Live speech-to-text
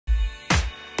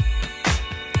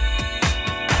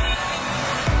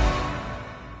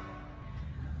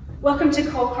Welcome to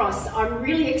Core Cross. I'm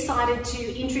really excited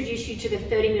to introduce you to the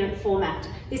 30-minute format.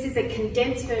 This is a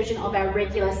condensed version of our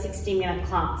regular 60-minute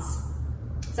class.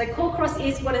 So Core Cross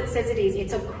is what it says it is.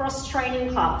 It's a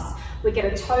cross-training class. We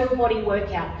get a total body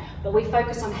workout, but we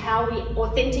focus on how we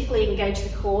authentically engage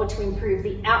the core to improve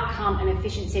the outcome and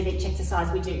efficiency of each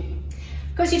exercise we do.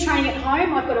 Because you're training at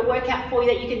home, I've got a workout for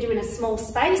you that you can do in a small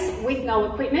space with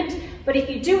no equipment. But if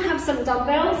you do have some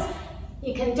dumbbells,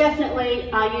 you can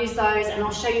definitely use those, and I'll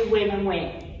show you when and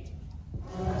where.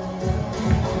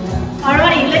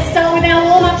 Alrighty, let's start with our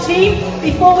warm-up team.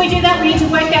 Before we do that, we need to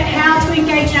work out how to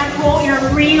engage our core in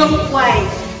a real way.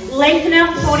 Lengthen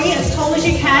out the body as tall as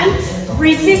you can.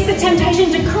 Resist the temptation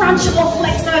to crunch or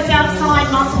flex those outside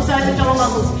muscles, those abdominal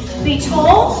muscles. Be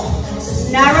tall,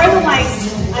 narrow the waist.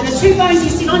 And the two bones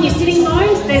you sit on, your sitting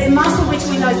bones, there's muscle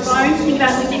between those bones. Think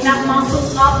about lifting that muscle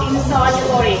up inside your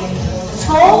body.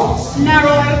 Tall,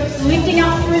 narrow, lifting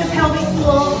up through the pelvic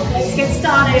floor. Let's get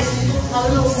started. A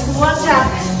little squat tap.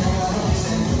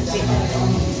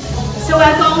 So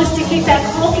our goal is to keep that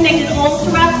core connected all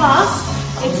through our class.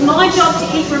 It's my job to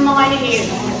keep reminding you.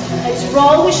 Let's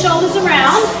roll the shoulders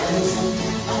around.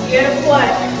 Beautiful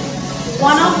work.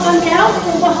 One up, one down,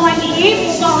 pull behind the ear,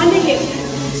 pull behind the hip.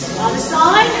 Other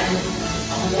side.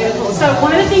 Beautiful. So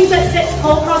one of the things that sets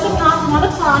Core Cross apart from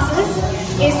other classes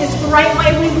is this great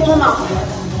way we warm up.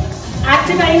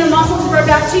 Activating the muscles we're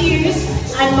about to use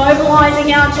and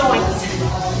mobilizing our joints.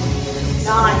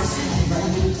 Nice.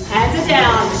 Hands are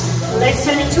down. Let's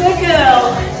turn it to a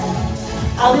curl.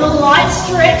 A little light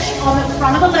stretch on the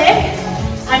front of the leg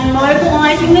and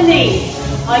mobilizing the knee.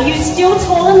 Are you still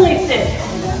tall and lifted?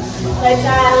 Let's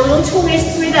add a little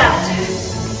twist with that.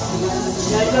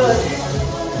 Good.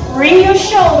 Bring your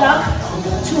shoulder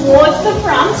towards the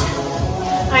front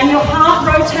and your heart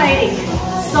rotating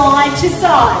side to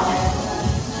side.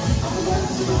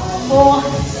 4,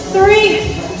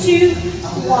 3, 2,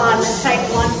 1. Let's take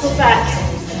one foot back.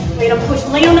 We're going to push,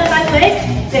 lean on that back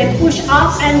leg, then push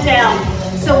up and down.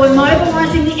 So we're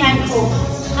mobilizing the ankle,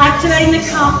 activating the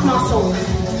calf muscle.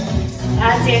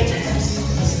 That's it.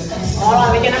 All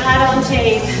right, we're going to add on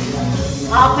team.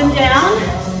 Up and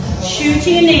down. Shoe to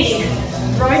your knee,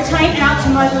 rotate out to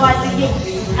mobilize the hip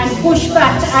and push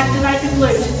back to activate the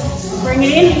glute. Bring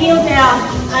it in, heel down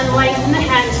and lengthen the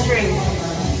hamstring.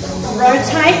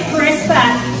 Rotate, press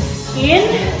back, in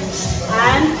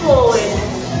and forward.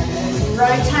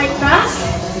 Rotate back,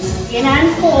 in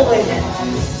and forward.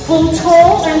 Pull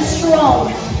tall and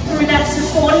strong through that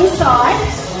supporting side,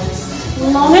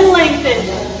 long and lengthened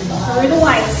through the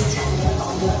waist.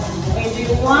 We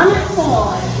do one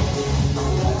more.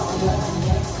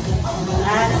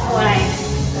 That's the way.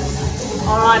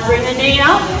 Alright, bring the knee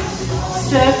up,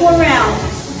 circle around,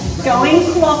 going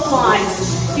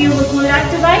clockwise. Feel the glute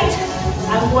activate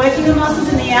and working the muscles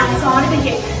in the outside of the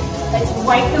hip. Let's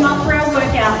wake them up for our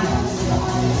workout.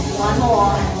 One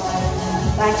more.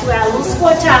 Back to our little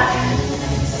squat tap.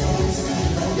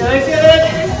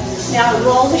 Good. Now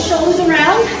roll the shoulders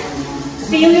around.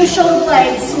 Feel your shoulder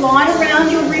blades slide around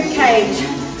your rib cage.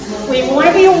 We want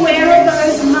to be aware of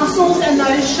those muscles and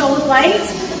those shoulder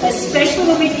blades, especially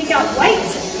when we pick up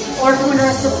weights or if we're in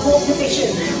a support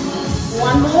position.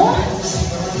 One more.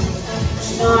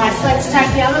 Nice. Let's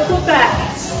take the other foot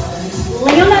back.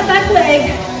 Lean on that back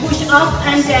leg, push up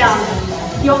and down.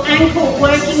 Your ankle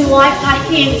working like a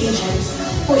hinge.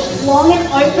 Push long and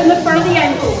open the front of the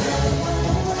ankle.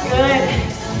 Good.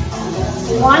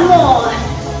 One more.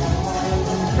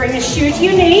 Bring the shoe to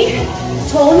your knee,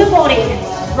 tall in the body.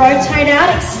 Rotate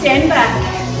out, extend back.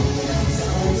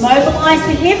 Mobilize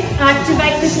the hip,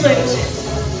 activate the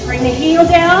glute. Bring the heel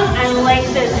down and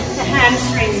lengthen the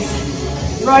hamstrings.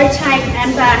 Rotate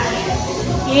and back.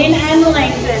 In and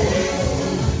lengthen.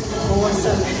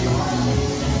 Awesome.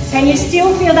 Can you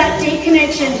still feel that deep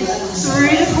connection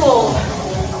through the core?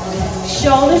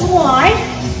 Shoulders wide.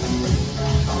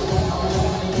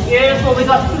 Beautiful, we've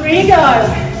got 3 to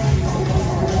go.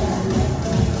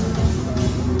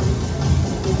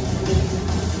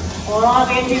 Alright,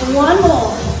 we're going to do one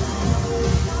more.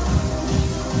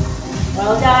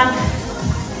 Well done.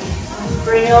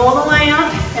 Bring it all the way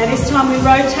up. Now this time we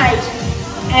rotate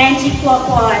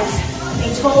anti-clockwise.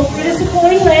 Be tall through the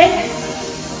supporting leg.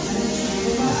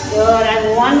 Good,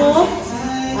 and one more.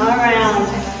 Around.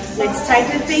 Let's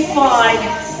take the feet wide.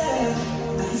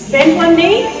 Bend one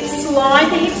knee,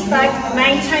 slide the hips back,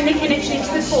 maintain the connection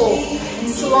to the core.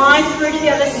 Slide through to the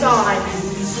other side.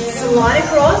 Slide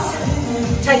across.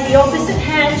 Take the opposite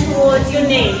hand towards your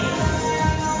knee.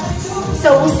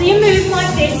 So we'll see a move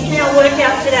like this in our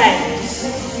workout today.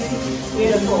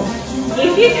 Beautiful.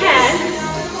 If you can,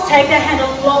 take that hand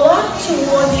lower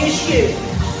towards your shoe.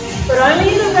 but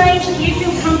only in the range that you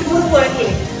feel comfortable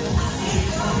working.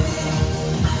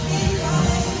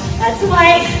 That's the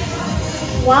way.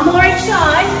 One more each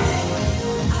side.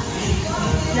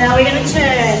 Now we're going to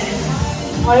turn.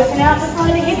 Open out the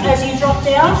front of the hip as you drop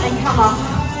down and come up.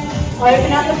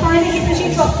 Open out the front of the hip as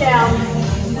you drop down.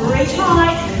 Reach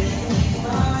high.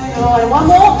 Alright, one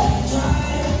more.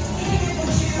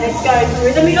 Let's go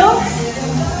through the middle.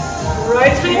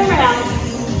 Rotate around.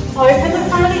 Open the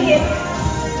front of the hip.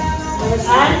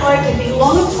 And open. Be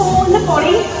long and tall in the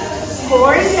body.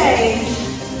 Core engage.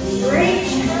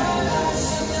 Reach.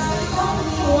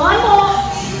 One more.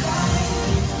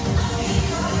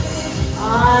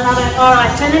 Another.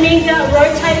 Alright, turn the knees out.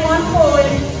 Rotate one forward.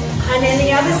 And then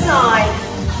the other side.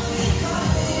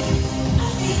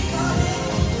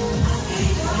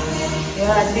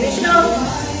 Good. Finish it off.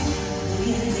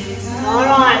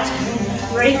 Alright.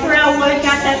 Ready for our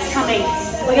workout that's coming.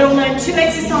 We're going to learn 2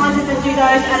 exercises and do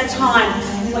those at a time.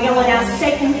 We're going to learn our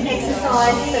second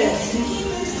exercise first.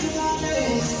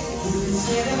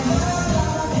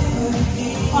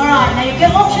 Alright, now you've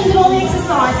got options in all the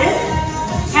exercises.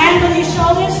 Hands on your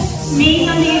shoulders, knees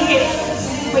under your hips.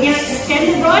 We're going to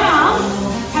extend the right arm,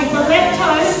 take the left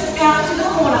toes out to the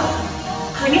corner.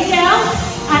 Bring it down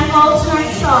and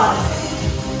alternate sides.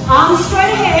 Arms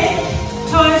straight ahead,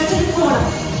 toes to the corner.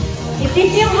 If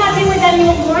you feel happy with that and you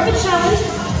want more of a challenge,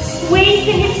 squeeze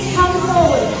the hips, come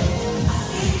forward.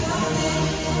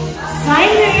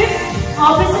 Same move,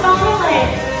 opposite arm and leg.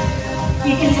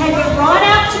 You can take it right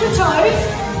out to the toes.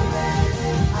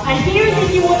 And here is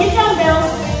if you want your dumbbells,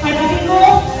 make it a bit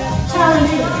more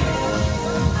challenging.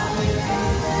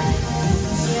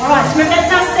 Alright, so remember that's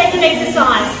our second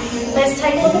exercise. Let's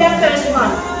take a look at our first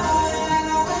one.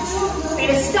 We're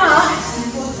going to start,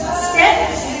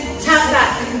 step, tap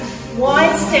back.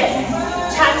 Wide step,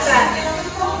 tap back.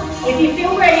 If you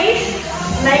feel ready,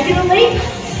 make it a leap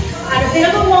and a bit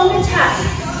of a longer tap.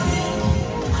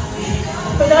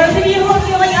 For those of you who are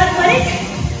feeling athletic,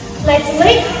 let's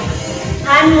leap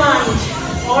and lunge.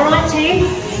 Alright team,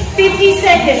 50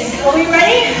 seconds. Are we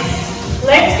ready?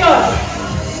 Let's go.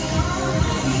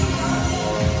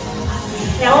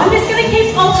 Now I'm just going to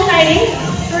keep alternating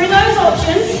through those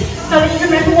options so that you can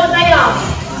remember what they are.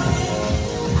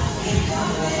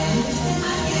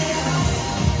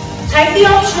 Take the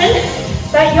option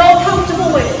that you're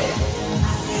comfortable with.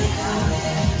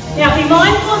 Now be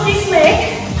mindful of this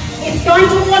leg. It's going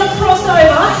to want to cross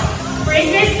over.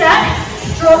 Resist that.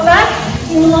 Draw back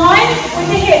in line with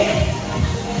the hip.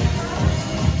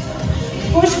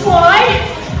 Push wide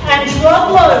and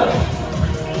drop low.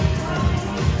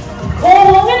 Core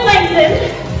long and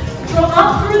lengthen. Draw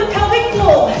up through the pelvic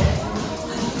floor.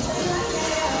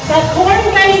 That core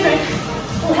engagement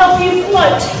will help you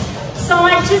float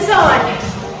side to side.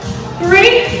 3,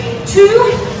 2,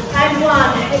 and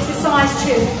 1. Exercise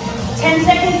 2. 10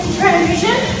 seconds to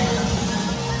transition.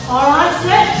 Alright,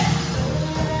 set.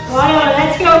 Righto,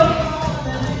 let's go.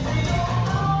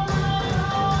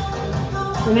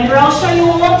 Remember, I'll show you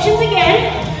all options again.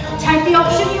 Take the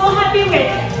option you're happy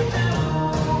with.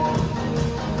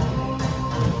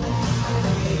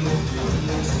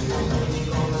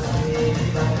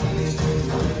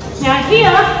 Now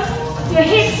here, your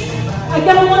hips are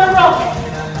going to want to rock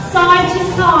side to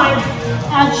side.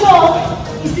 Our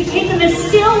job is to keep them as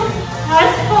still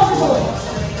as possible.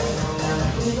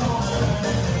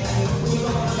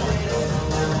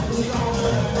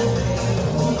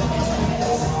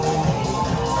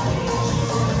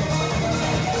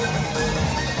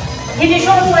 Keep your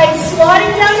shoulder blades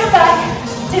sliding down your back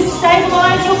to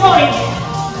stabilize your body.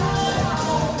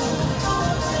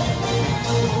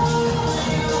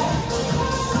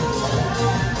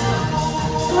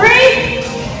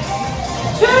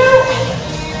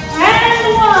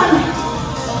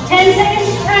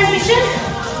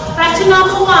 Back to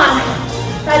number 1.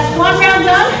 That's 1 round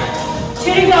done.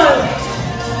 2 to go.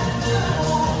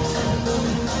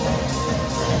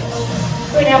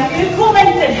 Good, now feel core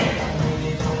lengthen.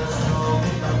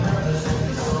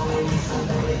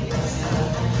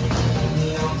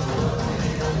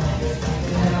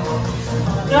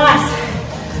 Nice.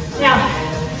 Now,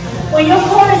 when your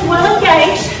core is well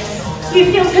engaged, you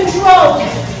feel controlled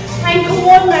and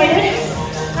coordinated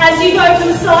as you go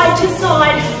from side to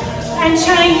side and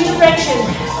change direction.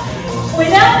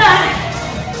 Without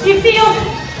that, you feel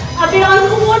a bit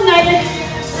uncoordinated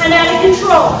and out of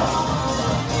control.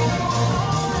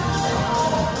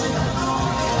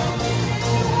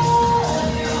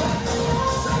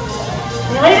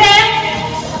 Nearly there.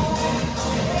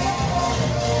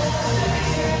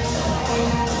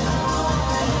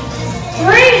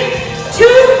 Three, 2,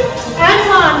 and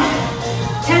 1.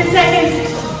 10 seconds.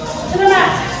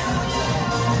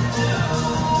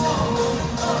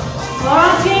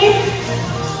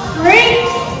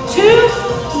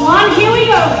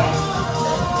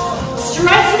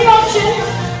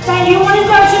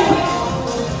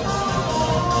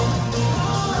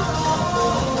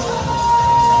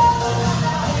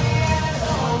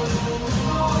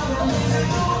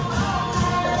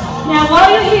 while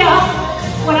you're here,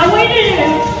 what I want you to do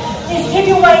is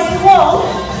keep your waist long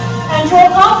and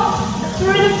draw up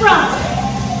through the front.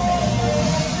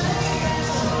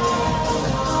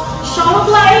 Shoulder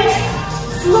blades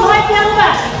slide down the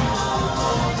back.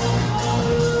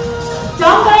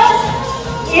 Dumbbells,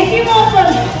 if you want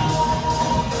them,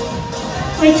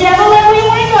 whichever level you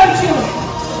want to go to.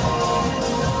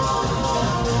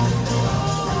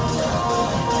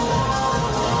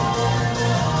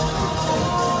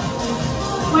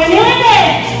 We're nearly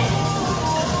there.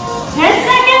 10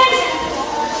 seconds.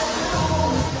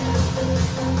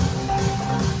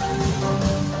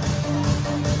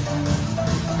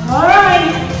 All right,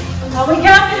 now we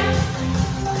go.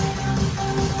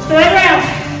 Third round.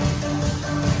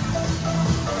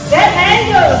 Set and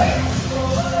go.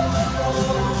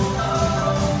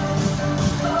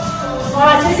 All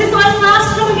right, so this is my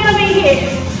last time we're going to be here.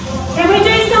 Can we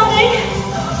do something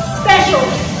special?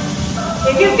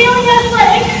 If you're feeling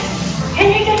athletic, can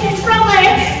you get this front leg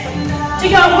to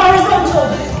go horizontal?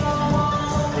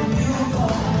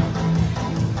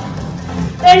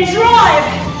 Then drive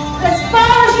as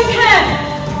far as you can.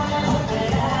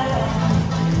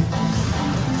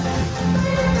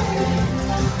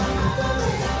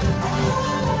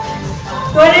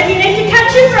 Good, if you need to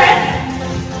catch your breath,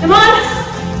 come on,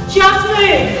 just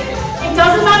move. It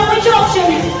doesn't matter which option,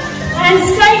 and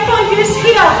stay focused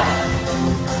here.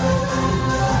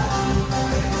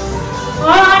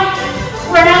 Alright,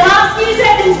 we're in our last few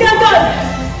seconds, go, go.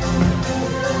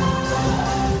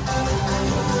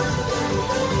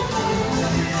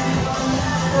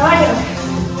 Alright,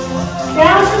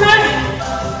 down from that.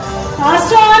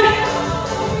 Last time.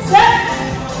 Set.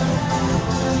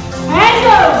 And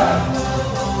go.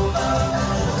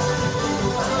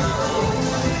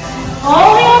 All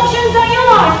the options that you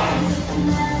like.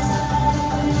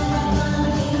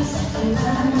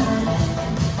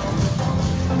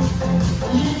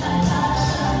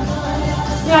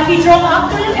 Now if you drop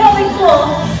up through the pelvic floor,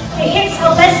 the hips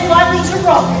are less likely to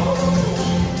rock.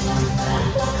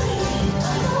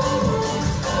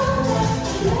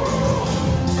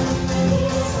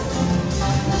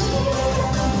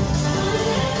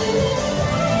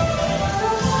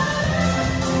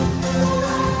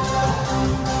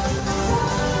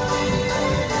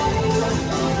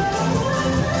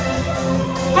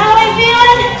 How are you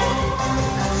feeling?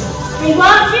 We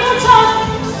might feel tough,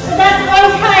 but that's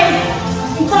okay.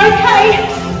 It's okay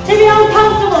to be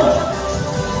uncomfortable.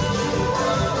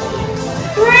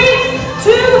 3,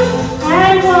 2,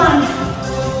 and 1.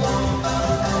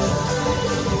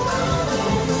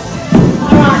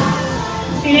 Alright,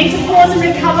 if you need to pause and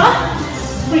recover,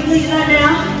 quickly do that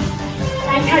now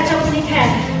and catch up when you can.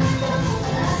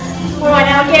 Alright,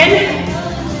 now again,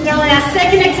 we're on our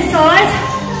second exercise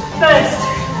first.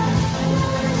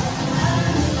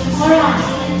 Alright,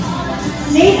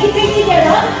 knees and feet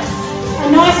together. A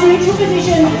nice neutral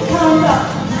position comes up.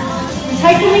 You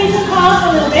take the knees apart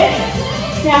a little bit.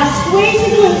 Now squeeze the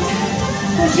glutes,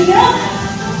 pushing up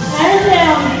and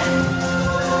down.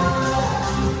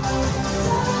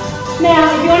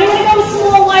 Now, if you only want to go a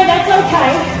small way, that's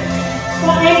okay.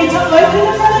 But aiming to open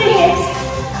the front of the hips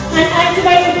and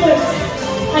activate the glutes.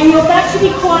 And your back should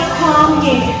be quite calm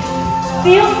here.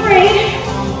 Feel free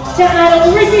to add a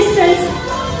little resistance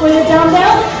with a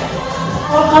dumbbell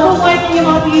or other weight that you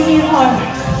might be using at home.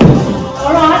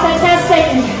 Alright, that's our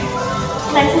second.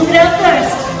 Let's look at our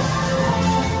first.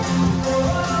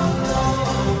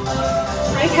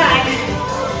 Okay,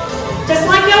 just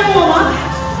like your warm-up,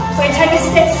 we take a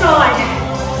step side.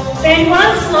 Bend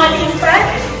once, slide hips back,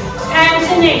 hand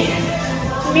to knee.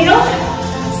 Middle,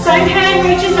 same hand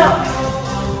reaches up.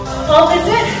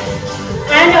 Opposite,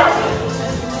 and up.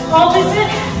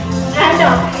 Opposite, and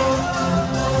up.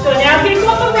 So now if you've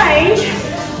got the range,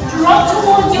 drop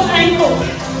towards your ankle.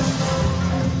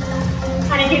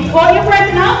 And if you've got your breath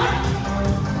enough,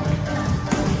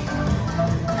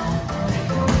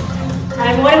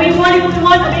 and what do we want? If we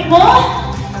want a bit more,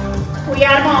 we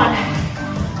add them on.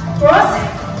 Cross,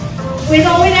 with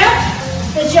or without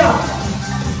the jump.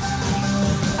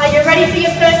 Are you ready for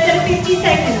your first set of 50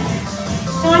 seconds?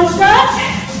 Time starts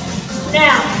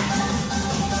now.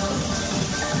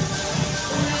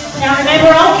 Now remember,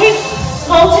 I'll keep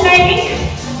alternating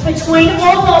between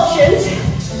all options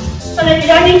so that you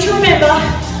don't need to remember.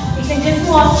 You can just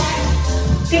watch.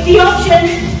 Pick the option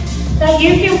that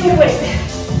you feel good with.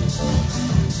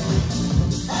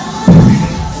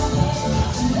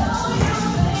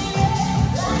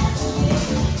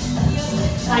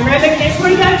 And remember, if this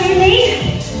one goes to your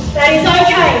knee, that is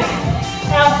okay.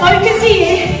 Our focus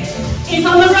here is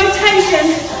on the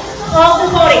rotation of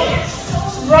the body.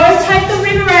 Rotate the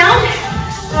rib around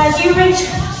as you reach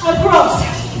across.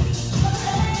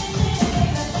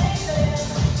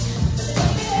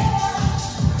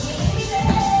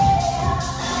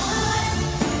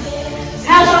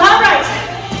 How's your heart rate?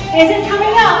 Is it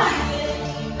coming up?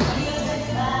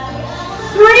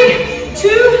 3, 2,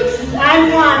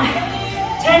 and 1.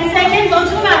 10 seconds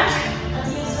onto the mat.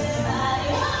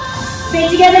 Feet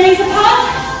together, knees apart.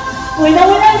 With or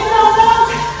without the elbows.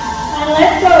 And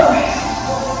let's go.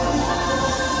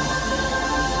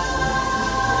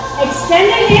 Extend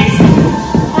the hips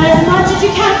as much as you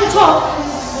can at the top.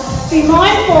 Be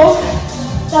mindful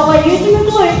that we're using the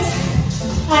glutes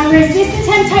and resist the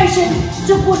temptation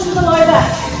to push with the low back.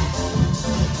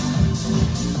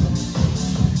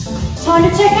 Time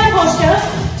to check our posture.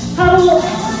 Have a look.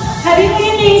 Have your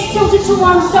knees tilted to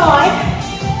one side.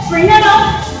 Bring that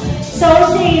up so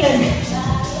it's even.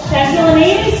 Then feel an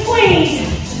even squeeze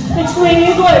between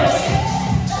your glutes.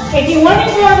 If you want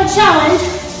to grow the challenge,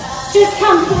 just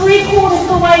come 3/4 of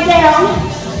the way down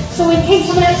so we keep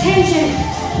some of that tension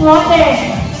right there.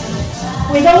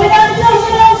 With or without the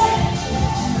dumbbells.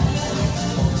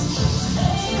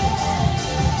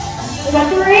 We've got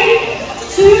 3,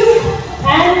 2,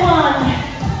 and 1.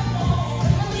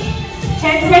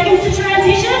 10 seconds to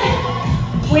transition.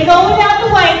 With or without the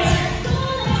weights.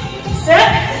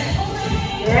 Set.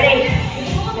 Ready.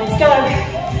 Let's go.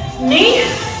 Knee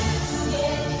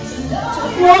to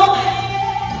the floor.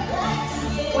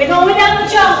 With or without the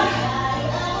jump.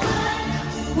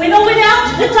 With or without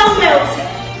the dumbbells.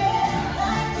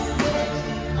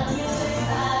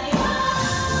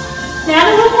 Now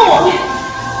that we're warm,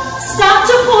 start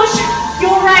to push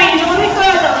your range a little bit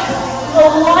further. A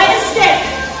wider step.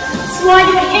 Slide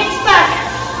your hips back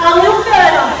a little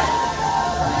further.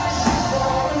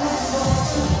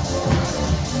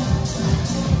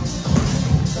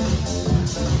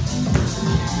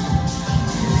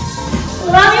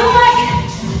 Love your work.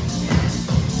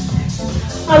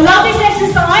 I love this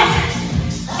exercise.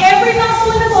 Every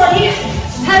muscle in the body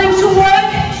having to work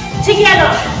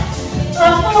together. A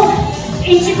full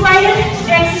integrated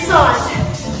exercise.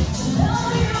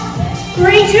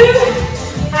 3, 2,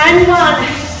 and 1.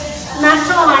 Mat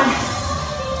time.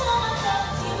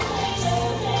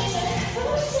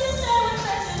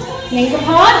 Knees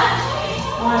apart.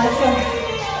 Alright, let's go.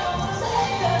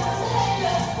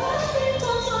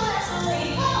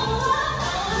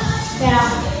 Now,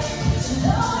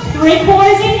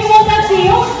 3/4 if you want that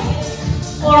feel,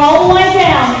 or all the way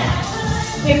down.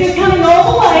 If you're coming all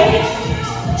the way,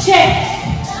 check.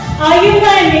 Are you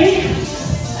landing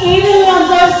evenly on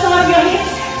both sides of your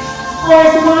hips, or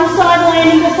is one side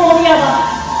landing before the other?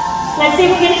 Let's see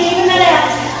if we can even that out.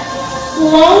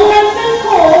 Long lengthen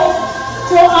core,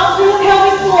 draw up through the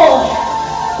pelvic floor.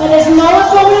 But there's no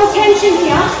abdominal tension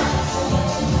here.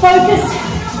 Focus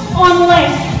on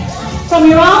length. From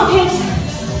your armpits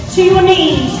to your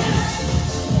knees.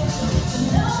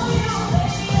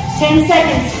 10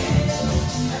 seconds.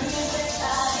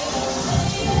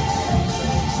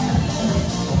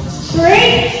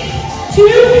 Three,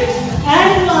 2,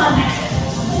 and 1.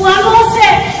 One more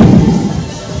set.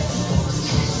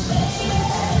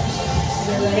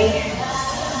 You ready?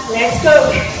 Let's go.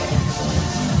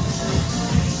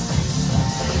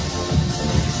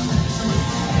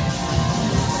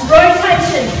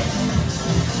 Rotation.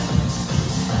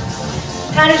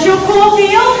 How does your core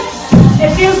feel?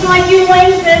 It feels like you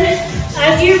lengthen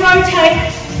as you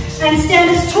rotate and stand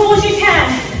as tall as you can.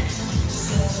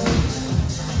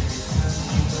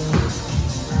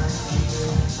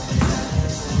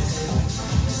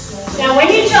 Now when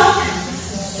you jump,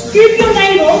 scoop your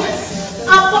navel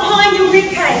up behind your rib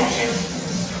cage.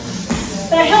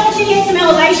 That helps you get some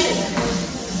elevation.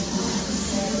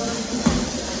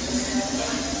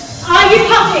 Are you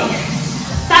puffing?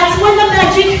 That's when the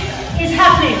magic is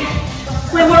happening.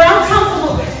 When we're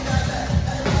uncomfortable.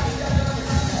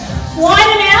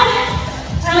 Widen out.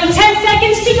 Only 10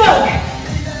 seconds to go.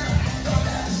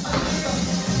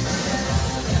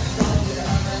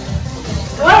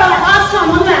 Alright, last time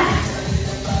on the mat.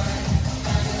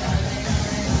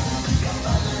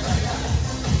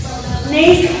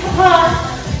 Knees apart,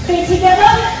 feet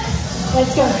together.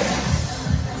 Let's go.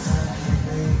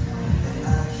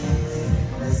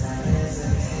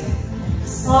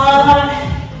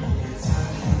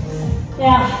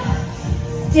 Now,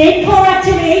 deep core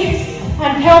activity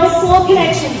and pelvic floor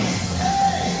connection.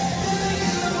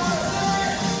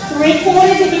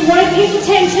 3/4 if you want to keep the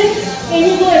tension in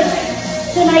your glutes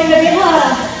to make it a bit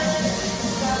harder.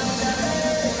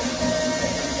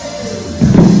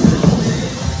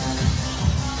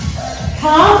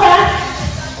 Calm back,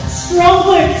 strong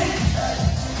glutes.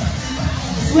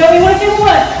 This is where we want to do the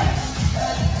work.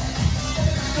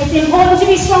 It's important to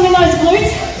be strong in those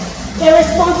glutes. They're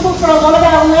responsible for a lot of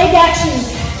our leg actions.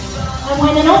 And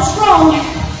when they're not strong,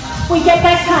 we get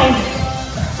back pain.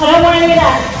 I don't want any of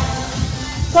that.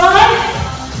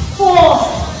 5, 4,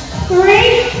 3,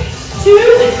 2,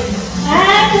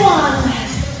 and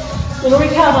 1. We'll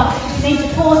recover. If you need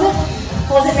to pause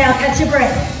it now. Catch your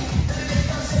breath.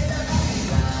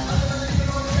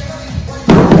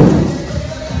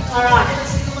 All right.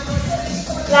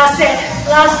 Last set,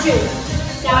 last 2.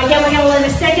 Now again, we're going to learn the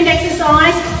second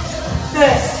exercise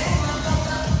first.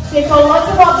 We've got lots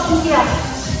of options here.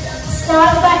 Start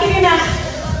at the back of your mat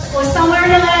or somewhere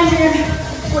in a lounge room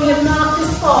where you've marked a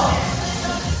spot.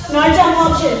 No jump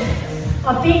option.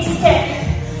 A big step.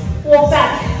 Walk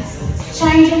back.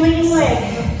 Change your leading leg.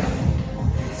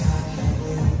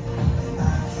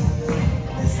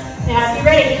 Now if you're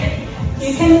ready,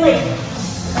 you can leap.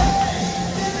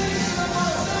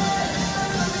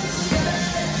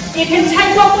 You can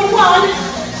take off with 1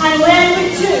 and land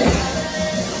with 2.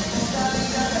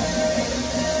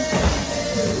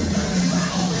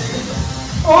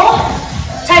 Or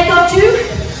take off 2,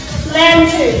 land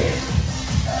 2.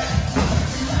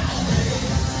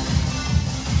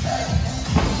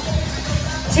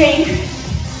 Team,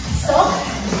 stop,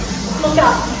 look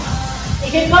up.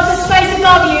 If you've got the space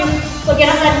above you, we're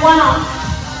going to add 1 up.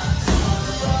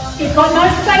 If you've got no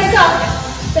space up,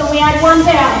 then we add 1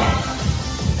 down.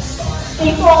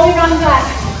 Before we run back,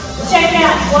 check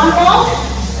out 1 long,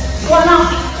 1 up.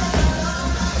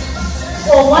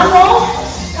 Or 1 long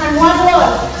and 1 low.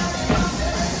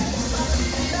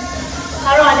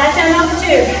 Alright, that's our number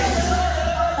 2.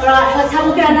 Alright, let's have a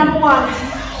look at our number 1.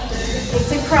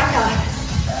 It's a cracker.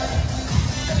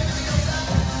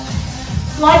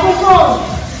 Like before.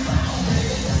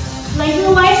 Lengthen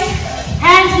the waist,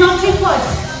 hands not too close.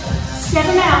 Step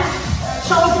them out.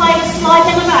 Shoulder blades slide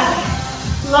down the back.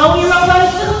 Lower your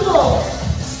elbows to the floor.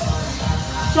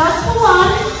 Just for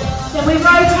 1, then we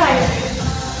rotate.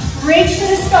 Reach to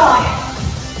the sky.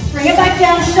 Bring it back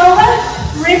down, shoulder,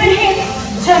 rib and hip.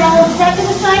 Turn all exactly at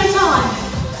the same time.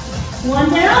 1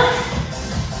 down,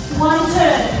 1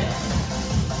 turn.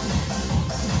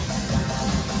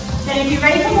 Then if you're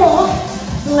ready for more,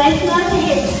 lengthen out the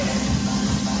hips.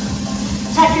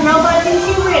 Tap your elbows into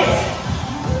your ribs.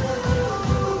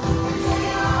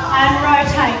 And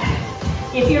rotate.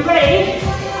 If you're ready,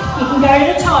 you can go to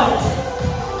the toes.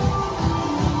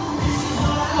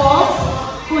 Or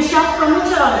push up from the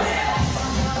toes.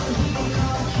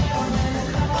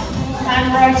 And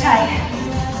rotate.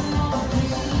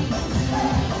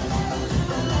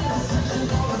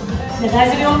 So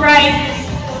those of you on break,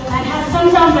 and have some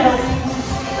dumbbells.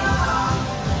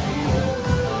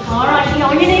 Alright, you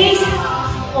on your knees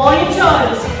or your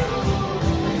toes.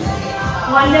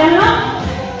 1 down and up.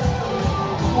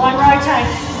 1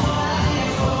 rotate.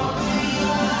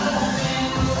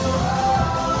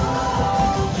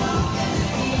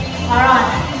 Alright.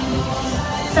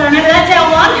 So remember that's our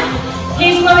 1.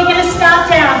 Here's where we're going to start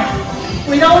down.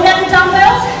 With all without the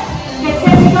dumbbells. Get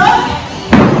set to go.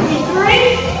 In 3,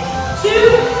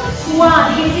 2,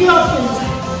 1. Here's your options.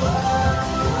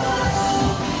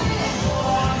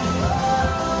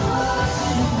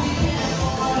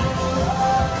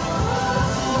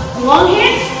 Long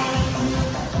hips.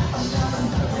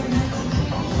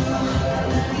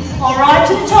 All right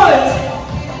to the toes.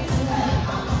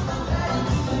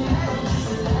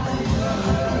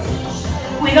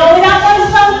 With or without those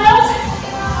dumbbells.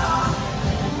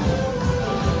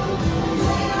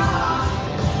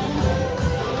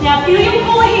 Now feel your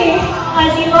core here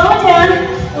as you lower down,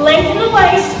 lengthen the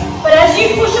waist, but as you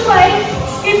push away,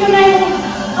 scoop the navel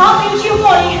up into your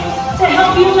body to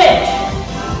help you lift.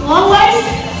 Long waist,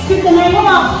 scoop the navel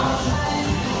up.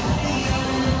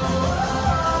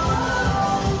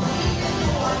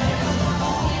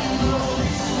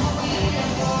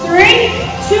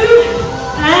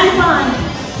 And 1.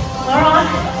 Alright.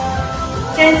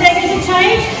 10 seconds to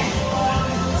change.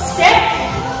 Step,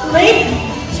 leap,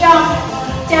 jump,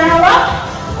 down or up.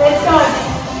 Let's go.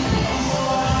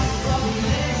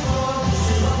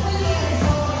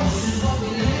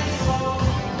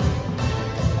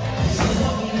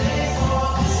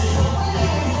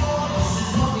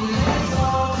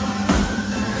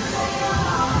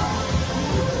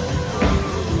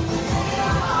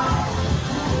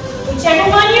 Whichever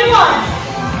one you want.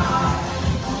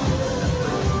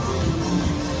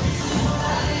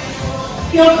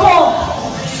 Your core,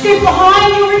 scoop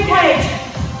behind your rib cage.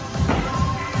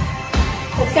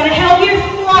 It's going to help you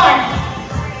fly.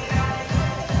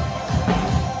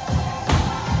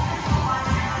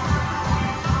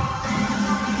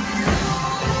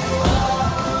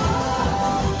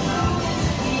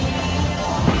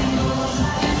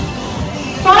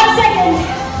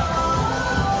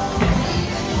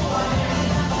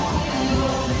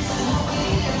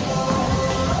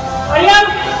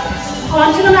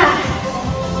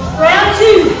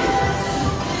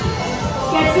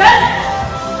 Excellent.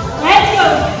 Let's go.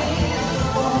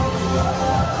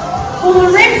 Pull the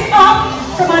ribs up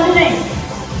from underneath.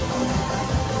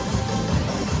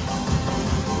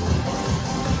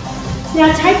 Now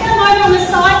take that over on the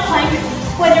side plank,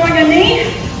 whether on your knee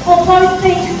or both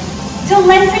feet, to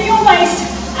lengthen your waist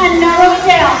and narrow it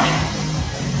down.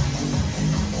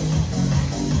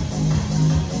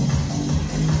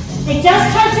 It just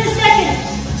takes a second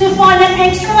to find that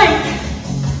extra length.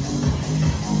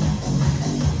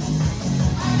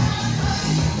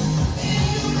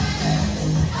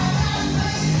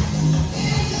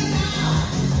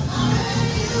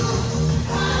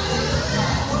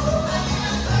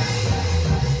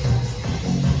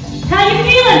 How you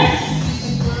feeling?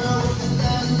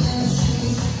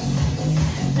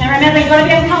 Now remember, you've got to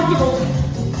be uncomfortable.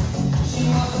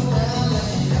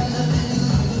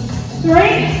 3,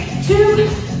 2,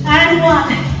 and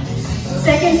 1.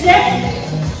 Second set.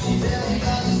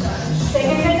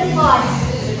 Second set to 5.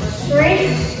 3,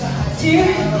 2,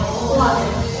 1.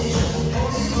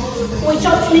 Which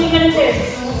option are you going to do?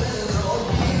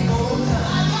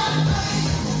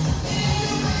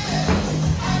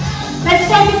 Let's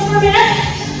focus for a minute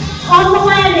on the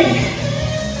landing.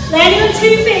 Landing on 2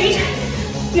 feet,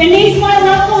 your knees might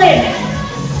not pull in.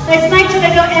 Let's make sure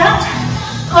they go out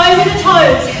over the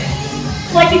toes.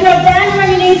 Like you've got a band around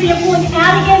your knees and you're pulling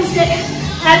out against it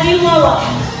as you lower.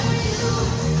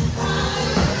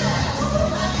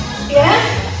 Yeah?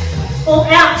 Pull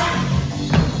out.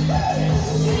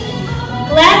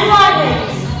 Land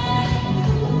lightly.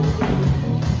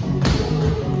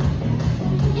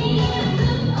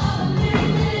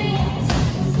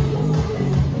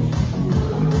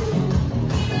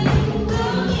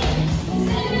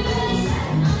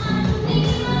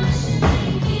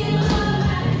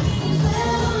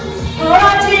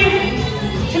 Alright team,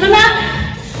 to the mat.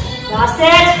 Last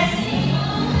set.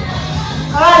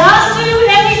 Alright, last 2,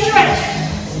 every stretch.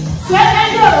 Sweat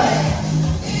and go.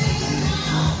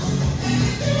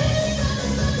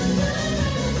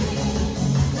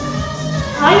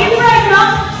 Are you brave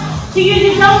enough to use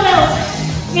your dumbbells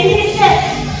in this set?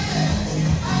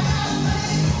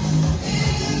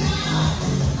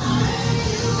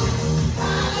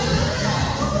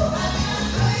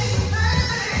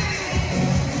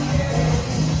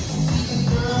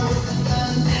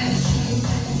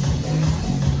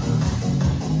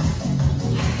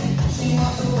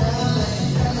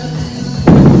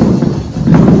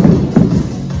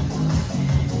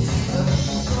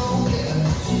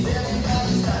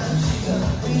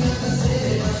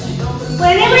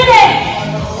 We're nearly there.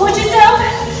 Push yourself.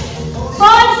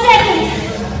 5 seconds.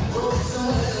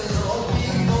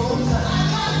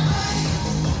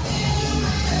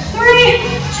 3,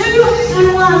 2, and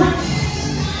 1.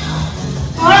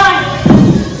 Alright.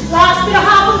 Last bit of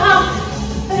half a pump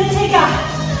for the ticker.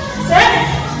 Set.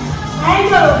 And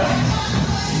go.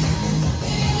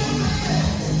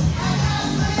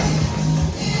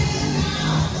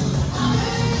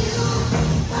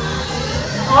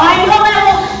 Find your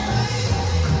level.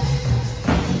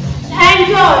 And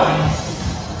go.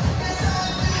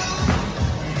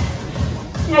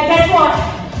 Now guess what?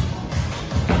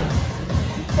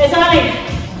 There's only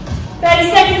 30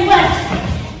 seconds left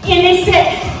in this set.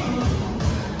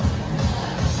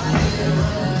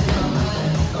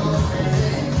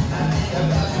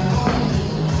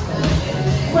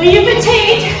 When you're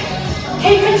fatigued,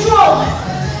 keep control.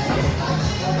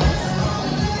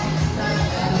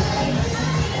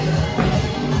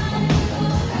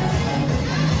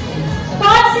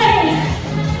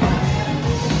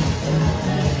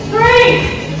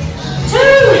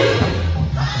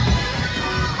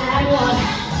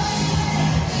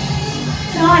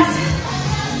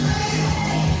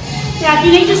 Now if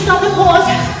you need to stop and pause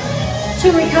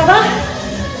to recover,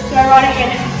 go right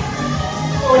ahead.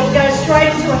 Or you go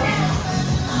straight into it.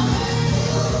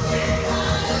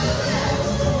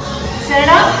 Set it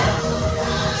up.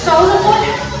 Sole of the foot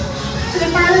to the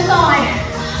front of the thigh.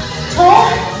 Tall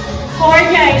or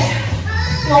engaged.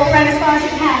 Walk around as far as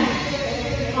you can.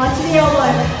 Onto the elbow.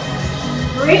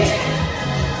 Reach.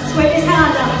 Sweep this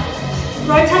hand up.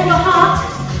 Rotate your heart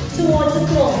towards the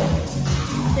floor.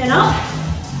 Then up.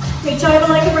 Reach over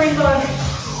like a rainbow.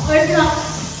 Open up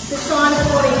the side of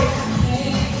the body.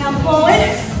 Come forward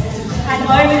and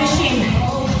over the shin.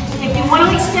 If you want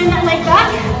to extend that leg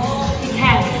back, you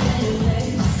can.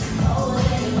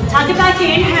 Tuck it back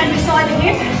in, hand beside the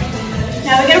hip.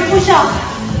 Now we're going to push up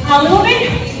a little bit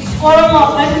or a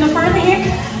lot. Open the front of the hip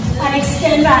and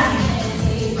extend back.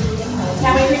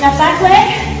 Now we bring that back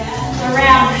leg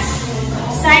around.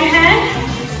 Same hand,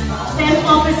 then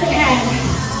opposite hand.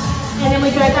 And then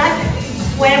we go back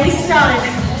where we started.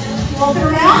 Walk it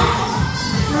around,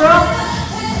 drop,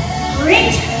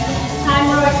 reach,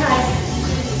 and rotate.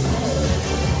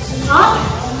 Up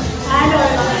and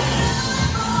over.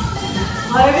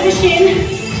 Over the shin,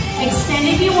 extend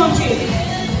if you want to.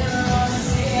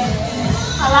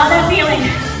 I love that feeling.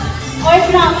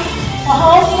 Open up the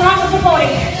whole front of the body.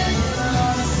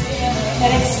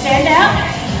 Then extend out.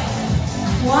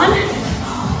 1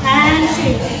 and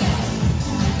 2.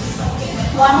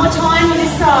 One more time on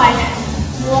this side.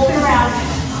 Walk it around.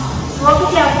 Rock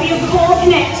it down. Feel the core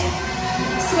connect.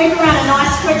 Sweep around, a nice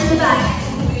stretch in the back.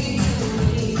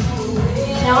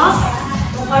 Now up.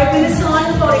 Open the side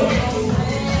of the body.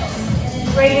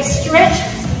 Ready to stretch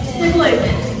the glute.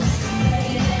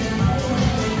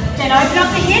 Then open up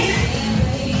the hip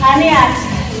and the abs.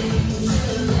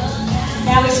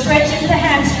 Now we stretch into the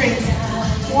hamstrings.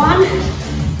 1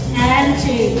 and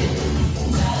 2.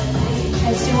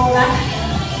 Let's do all that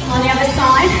on the other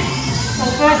side. So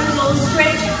first a little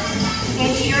stretch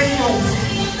into your heels.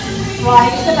 Right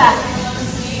into the back.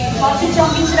 Lots of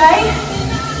jumping today.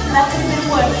 And that's a bit of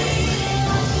work.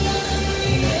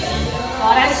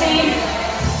 Right, team.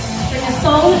 Bring the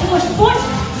sole of the push foot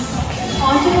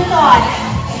onto the thigh.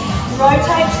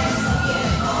 Rotate.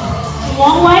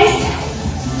 Long waist.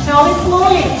 Pelvic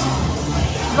floor lift.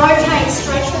 Rotate,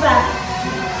 stretch the back.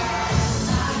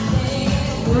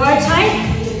 Rotate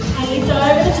and lift it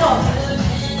over the top.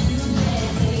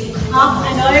 Up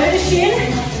and over the shin.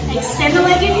 Extend the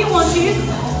leg if you want to.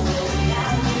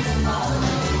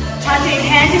 Tuck it,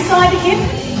 hand beside the hip.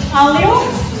 A little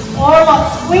or a lot.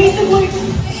 Squeeze the glute.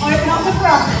 Open up the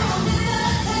front.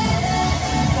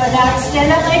 Good, now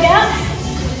extend that leg out.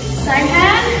 Same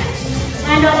hand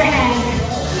and other hand.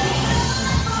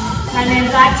 And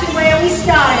then back to where we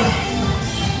started.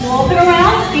 Walk it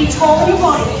around, be tall in your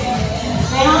body.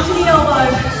 Then onto the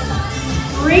elbow.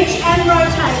 Reach and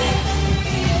rotate.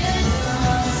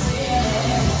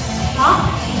 Up,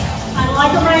 and like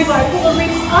a rainbow, pull the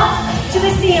ribs up to the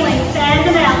ceiling, fan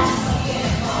them out.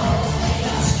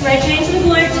 Stretch into the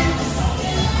glute.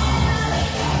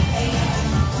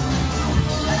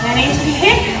 And into the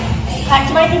hip.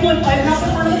 Activate the glute, open up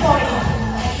the front of the body.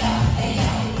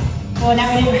 Oh,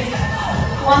 now we do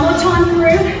one more time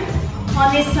through on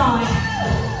this side.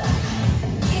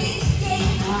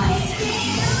 Nice.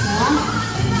 Down.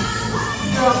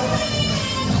 Drop.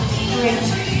 Reach.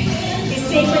 This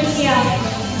sequence here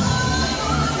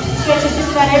stretches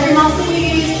just about every muscle we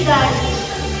use today.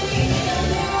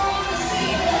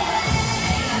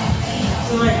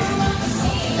 Good.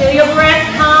 Feel your breath,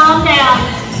 calm down.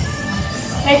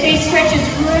 Let these stretches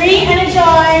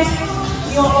re-energize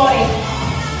your body.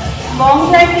 Long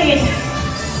breath in.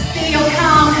 Feel your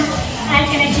calm and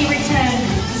energy return.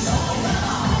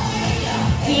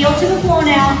 Heel to the floor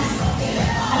now.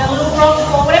 And a little rock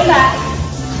forward and back.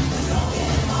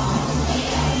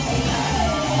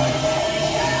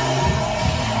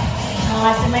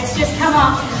 Nice, and let's just come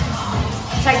up.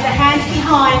 Take the hands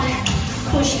behind.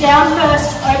 Push down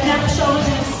first. Open up the shoulders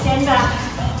and extend back.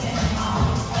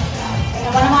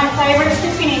 Now one of my favorites to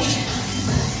finish.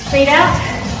 Feet out.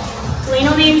 Lean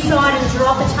on the inside and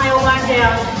drop the tailbone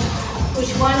down.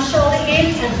 Push one shoulder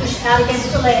in and push out against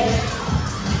the leg.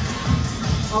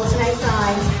 Alternate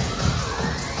sides.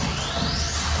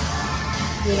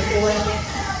 Beautiful work.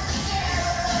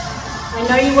 I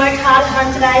know you worked hard at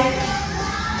home today.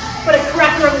 What a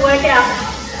cracker of a workout.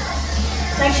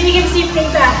 Make sure you give us your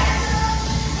feedback.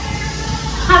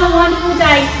 Have a wonderful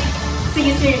day. See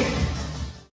you soon.